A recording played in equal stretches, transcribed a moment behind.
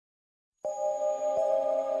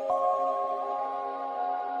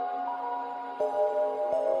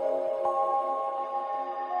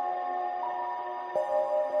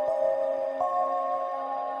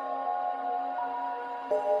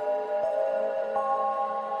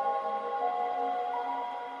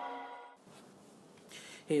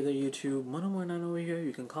Hey there YouTube, Mono9 over here.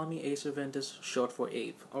 You can call me Ace Ventus, short for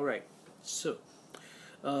Ape. Alright, so,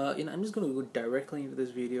 I'm just going to go directly into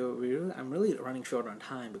this video. I'm really running short on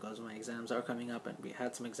time because my exams are coming up and we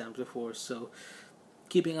had some exams before, so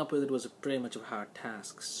keeping up with it was pretty much of a hard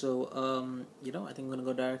task. So, I think I'm going to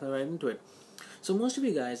go directly right into it. So most of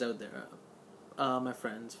you guys out there, my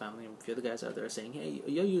friends, family, and a few other guys out there are saying, hey,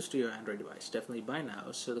 you're used to your Android device, definitely by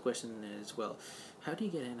now. So the question is, well, how do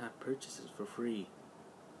you get in-app purchases for free?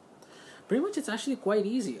 Pretty much, it's actually quite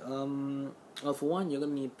easy. Well, for one, you're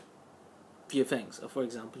going to need a few things. For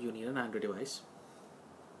example, you need an Android device.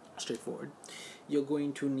 Straightforward. You're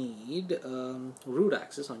going to need root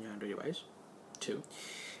access on your Android device. 2.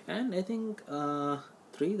 And I think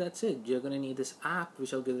 3, that's it. You're going to need this app,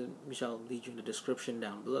 which I'll lead you in the description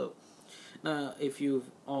down below. Now, if you've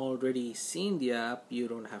already seen the app, you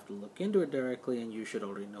don't have to look into it directly, and you should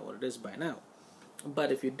already know what it is by now.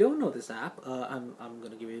 But if you don't know this app, I'm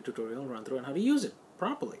going to give you a tutorial run through on how to use it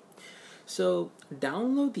properly. So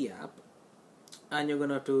download the app, and you're going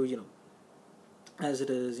to have to, as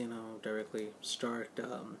it is, directly start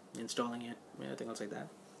installing it, anything else like that.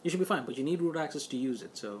 You should be fine, but you need root access to use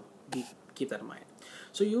it, so keep that in mind.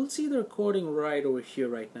 So you'll see the recording right over here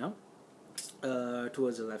right now,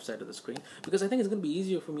 towards the left side of the screen, because I think it's going to be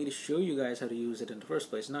easier for me to show you guys how to use it in the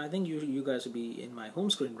first place. Now I think you guys will be in my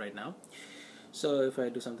home screen right now. So if I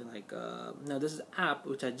do something like, now this is an app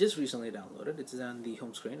which I just recently downloaded. It's on the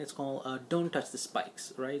home screen. It's called Don't Touch the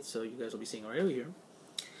Spikes, right? So you guys will be seeing right over here.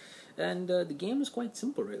 And the game is quite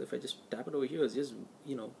simple, really. If I just tap it over here, it's just,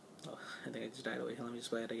 oh, I think I just died over here. Let me just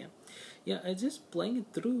play it again. Yeah, it's just playing it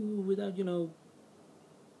through without,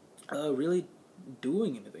 really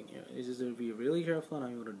doing anything here. It's just to be really careful on how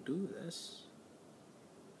you want to do this.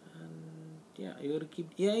 And yeah, you got to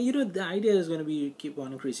keep, the idea is going to be keep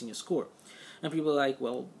on increasing your score. And people are like,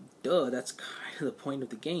 well, duh, that's kind of the point of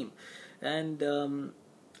the game. And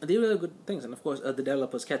they really good things. And of course, the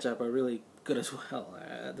developers Ketchup are really good as well.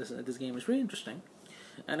 This game is really interesting.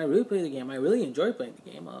 And I really play the game. I really enjoy playing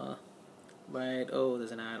the game. But, oh,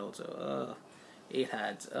 there's an ad also. 8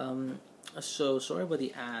 ads. So, sorry about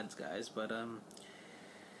the ads, guys. But,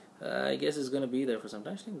 I guess it's going to be there for some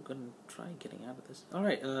time. Actually, I'm going to try getting out of this.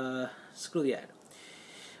 Alright, screw the ad.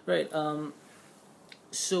 Right,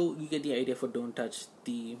 so you get the idea for Don't Touch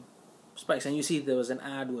the Spikes, and you see there was an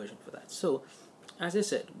ad version for that. So as I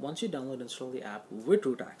said, once you download and install the app with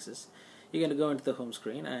root access, you're going to go into the home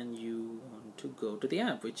screen and you want to go to the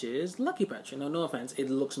app, which is Lucky Patcher. Now, no offense, it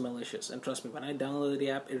looks malicious, and trust me, when I downloaded the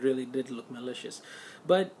app, it really did look malicious.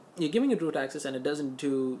 But you're giving it root access and it doesn't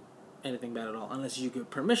do anything bad at all unless you give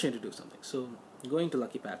permission to do something. So going to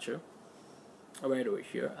Lucky Patcher right over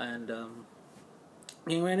here and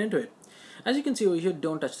getting right into it. As you can see over here,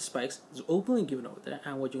 Don't Touch the Spikes. It's openly given over there,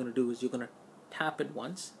 and what you're going to do is you're going to tap it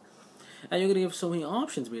once, and you're going to give so many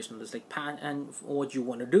options based on this, like and what you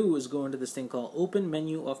want to do is go into this thing called Open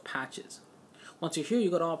Menu of Patches. Once you're here, you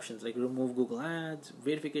got options like remove Google Ads,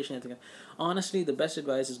 verification, anything. Honestly, the best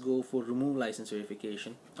advice is go for remove license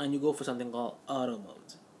verification, and you go for something called auto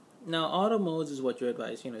modes. Now, auto modes is what you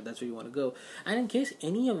advise, that's where you want to go. And in case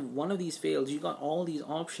any of one of these fails, you got all these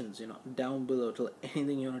options, down below to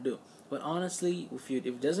anything you want to do. But honestly, if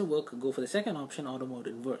it doesn't work, go for the second option, auto mode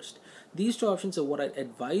inversed. These 2 options are what I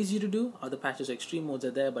advise you to do. Other patches or extreme modes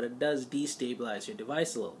are there, but it does destabilize your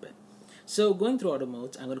device a little bit. So going through auto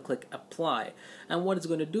modes, I'm going to click apply, and what it's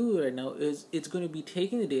going to do right now is it's going to be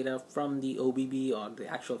taking the data from the OBB or the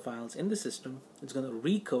actual files in the system. It's going to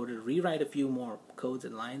recode it, rewrite a few more codes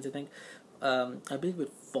and lines, I think. I believe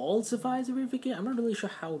it falsifies the verification. I'm not really sure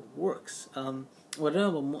how it works.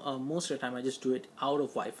 Whatever, most of the time I just do it out of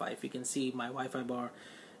Wi-Fi. If you can see, my Wi-Fi bar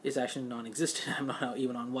is actually non-existent. I'm not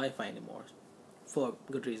even on Wi-Fi anymore, for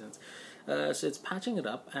good reasons. So it's patching it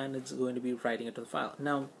up, and it's going to be writing it to the file.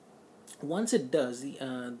 Now, once it does, the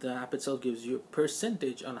app itself gives you a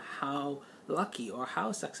percentage on how lucky or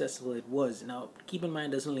how successful it was. Now, keep in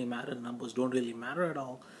mind, it doesn't really matter. The numbers don't really matter at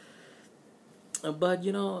all. But,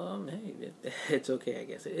 hey, it's okay, I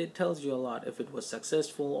guess. It tells you a lot if it was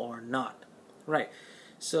successful or not. Right.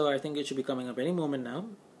 So I think it should be coming up any moment now.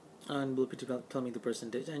 And will tell me the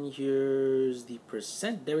percentage. And here's the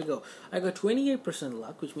percent. There we go. I got 28%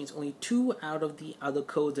 luck, which means only 2 out of the other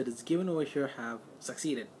codes that is given over here have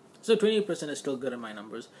succeeded. So 28% is still good in my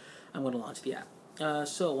numbers. I'm going to launch the app.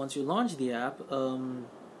 So once you launch the app,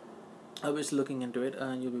 I was looking into it,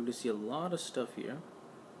 and you'll be able to see a lot of stuff here.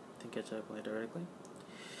 I think Ketchup applied directly.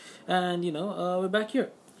 And, we're back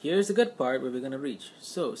here. Here's the good part where we're going to reach.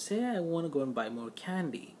 So say I want to go and buy more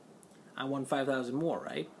candy. I want 5,000 more,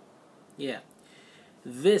 right? Yeah.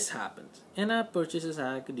 this happens. In-app purchases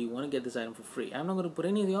hack, do you want to get this item for free? I'm not going to put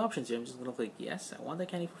any of the options here. I'm just going to click yes, I want that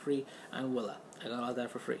candy for free, and voila, I got all that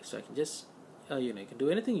for free. So I can just, you can do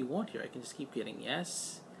anything you want here. I can just keep getting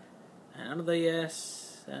yes, and another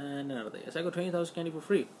yes, and another yes. I got 20,000 candy for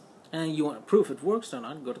free. And you want proof it works or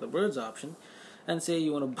not, go to the birds option, and say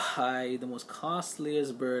you want to buy the most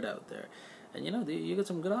costliest bird out there. And you get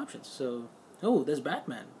some good options. So, oh, there's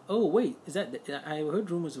Batman. Oh, wait, is that, I heard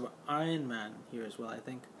rumors of Iron Man here as well. I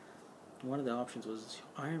think one of the options was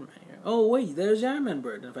Iron Man here. Oh, wait, there's the Iron Man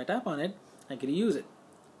bird. And if I tap on it, I can use it.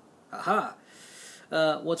 Aha!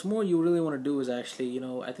 What's more you really want to do is actually,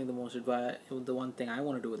 I think the one thing I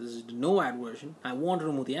want to do with this is the no ad version. I want to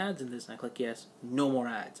remove the ads in this, and I click yes, no more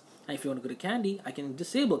ads. And if you want to go to candy, I can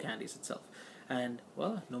disable candies itself. And,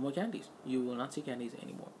 well, no more candies. You will not see candies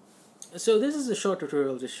anymore. So this is a short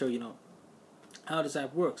tutorial to show how this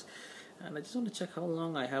app works. And I just want to check how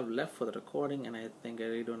long I have left for the recording, and I think I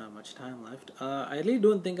really don't have much time left. I really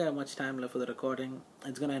don't think I have much time left for the recording.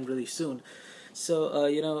 It's going to end really soon. So,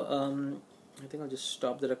 I think I'll just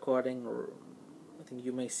stop the recording, or I think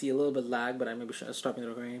you may see a little bit lag, but I may be stopping the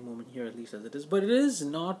recording any moment here, at least as it is. But it is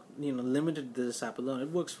not, limited to this app alone.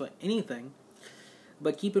 It works for anything.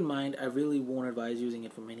 But keep in mind, I really won't advise using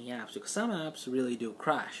it for many apps, because some apps really do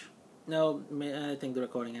crash. Now, I think the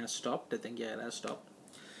recording has stopped. I think, yeah, it has stopped.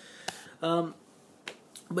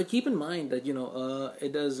 But keep in mind that,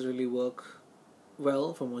 it does really work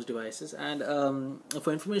well for most devices. And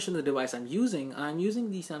for information on the device I'm using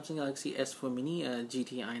the Samsung Galaxy S4 Mini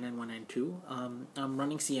GT i9-192. I'm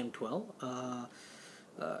running CM12,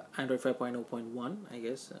 Android 5.0.1, I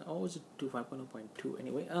guess. Or was it 5.0.2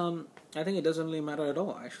 anyway? I think it doesn't really matter at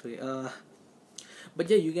all, actually. But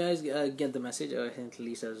yeah, you guys get the message, at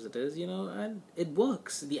least as it is, and it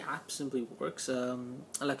works. The app simply works.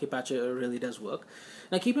 Lucky Patcher really does work.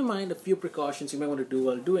 Now keep in mind a few precautions you may want to do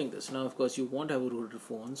while doing this. Now, of course, you won't have a rooted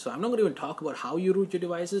phone, so I'm not going to even talk about how you root your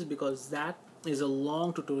devices, because that is a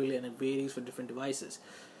long tutorial and it varies for different devices.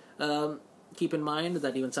 Keep in mind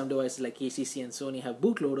that even some devices like ACC and Sony have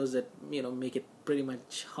bootloaders that make it pretty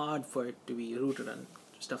much hard for it to be rooted and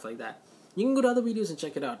stuff like that. You can go to other videos and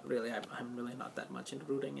check it out. Really, I'm really not that much into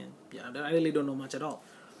rooting, and yeah, I really don't know much at all.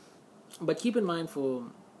 But keep in mind, for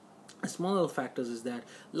small little factors, is that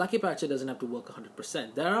Lucky Patcher doesn't have to work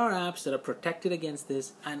 100%. There are apps that are protected against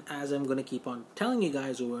this, and as I'm going to keep on telling you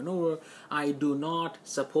guys over and over, I do not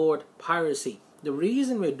support piracy. The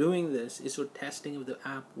reason we're doing this is for testing if the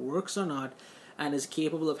app works or not, and is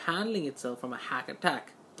capable of handling itself from a hack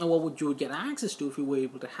attack. And what would you get access to if you were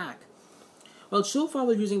able to hack? Well, so far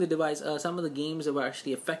while using the device, some of the games that were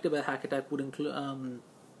actually affected by the hack attack would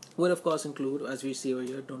of course include, as we see over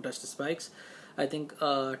here, Don't Touch the Spikes. I think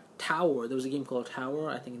Tower, there was a game called Tower,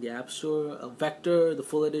 I think in the App Store. Vector, the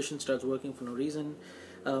full edition, starts working for no reason.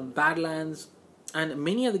 Badlands, and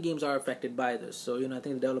many other games are affected by this. So, I think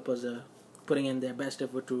the developers are putting in their best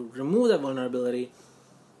effort to remove that vulnerability.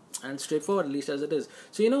 And straightforward, at least as it is.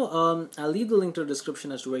 So, I'll leave the link to the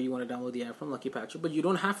description as to where you want to download the app from, Lucky Patcher, but you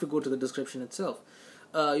don't have to go to the description itself.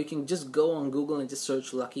 You can just go on Google and just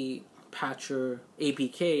search Lucky Patcher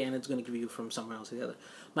APK, and it's going to give you from somewhere else to the other.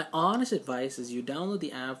 My honest advice is you download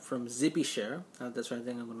the app from ZippyShare. That's why I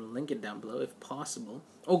think I'm going to link it down below, if possible,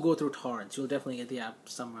 or go through torrents. You'll definitely get the app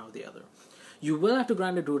somewhere or the other. You will have to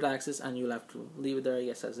grant it root access, and you'll have to leave it there, I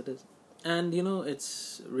guess, as it is. And,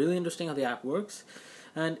 it's really interesting how the app works.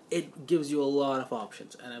 And it gives you a lot of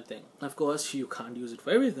options and everything. Of course, you can't use it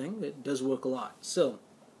for everything. It does work a lot. So,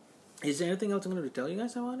 is there anything else I'm going to tell you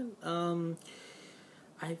guys about it?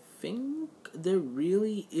 I think there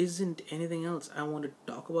really isn't anything else I want to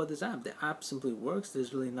talk about this app. The app simply works.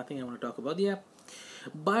 There's really nothing I want to talk about the app.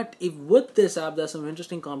 But if with this app, there's some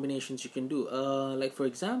interesting combinations you can do. Like, for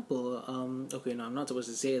example, okay, no, I'm not supposed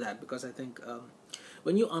to say that, because I think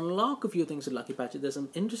when you unlock a few things with Lucky Patcher, there's some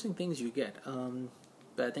interesting things you get.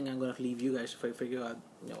 But I think I'm going to leave you guys to figure out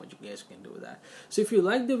what you guys can do with that. So if you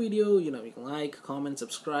like the video, you can like, comment,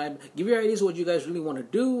 subscribe, give your ideas what you guys really want to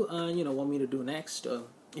do, want me to do next.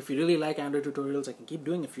 If you really like Android tutorials, I can keep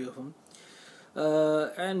doing a few of them.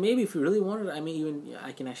 And maybe if you really want it,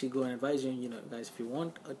 I can actually go and advise you, guys, if you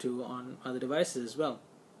want to, on other devices as well.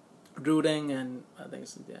 Rooting and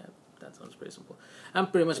things, yeah. That sounds pretty simple. I'm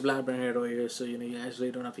pretty much blabbering it over here, so you guys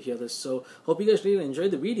really don't have to hear this. So hope you guys really enjoyed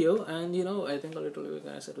the video, and I think I'll tell you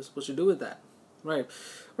guys what we're supposed to do with that. Right.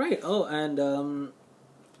 Oh, and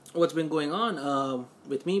what's been going on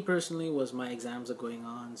with me personally was my exams are going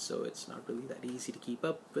on, so it's not really that easy to keep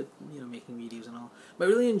up with making videos and all. But I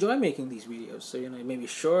really enjoy making these videos, so it may be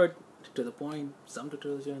short, to the point, some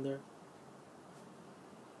tutorials here and there.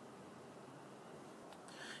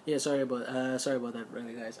 Yeah, sorry about that,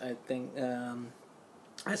 really, guys. I think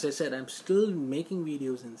as I said, I'm still making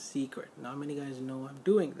videos in secret. Not many guys know I'm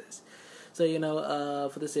doing this. So,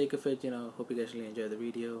 for the sake of it, hope you guys really enjoy the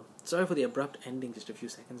video. Sorry for the abrupt ending just a few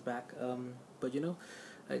seconds back. But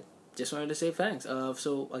I just wanted to say thanks.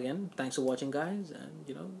 So again, thanks for watching, guys, and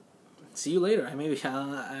see you later.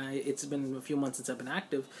 It's been a few months since I've been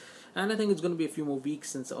active, and I think it's going to be a few more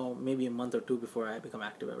weeks since, or maybe a month or two before I become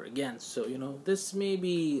active ever again. So this may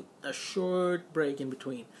be a short break in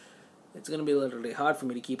between. It's going to be a little bit hard for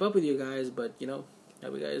me to keep up with you guys, but hope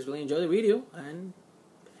you guys really enjoy the video, and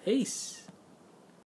peace.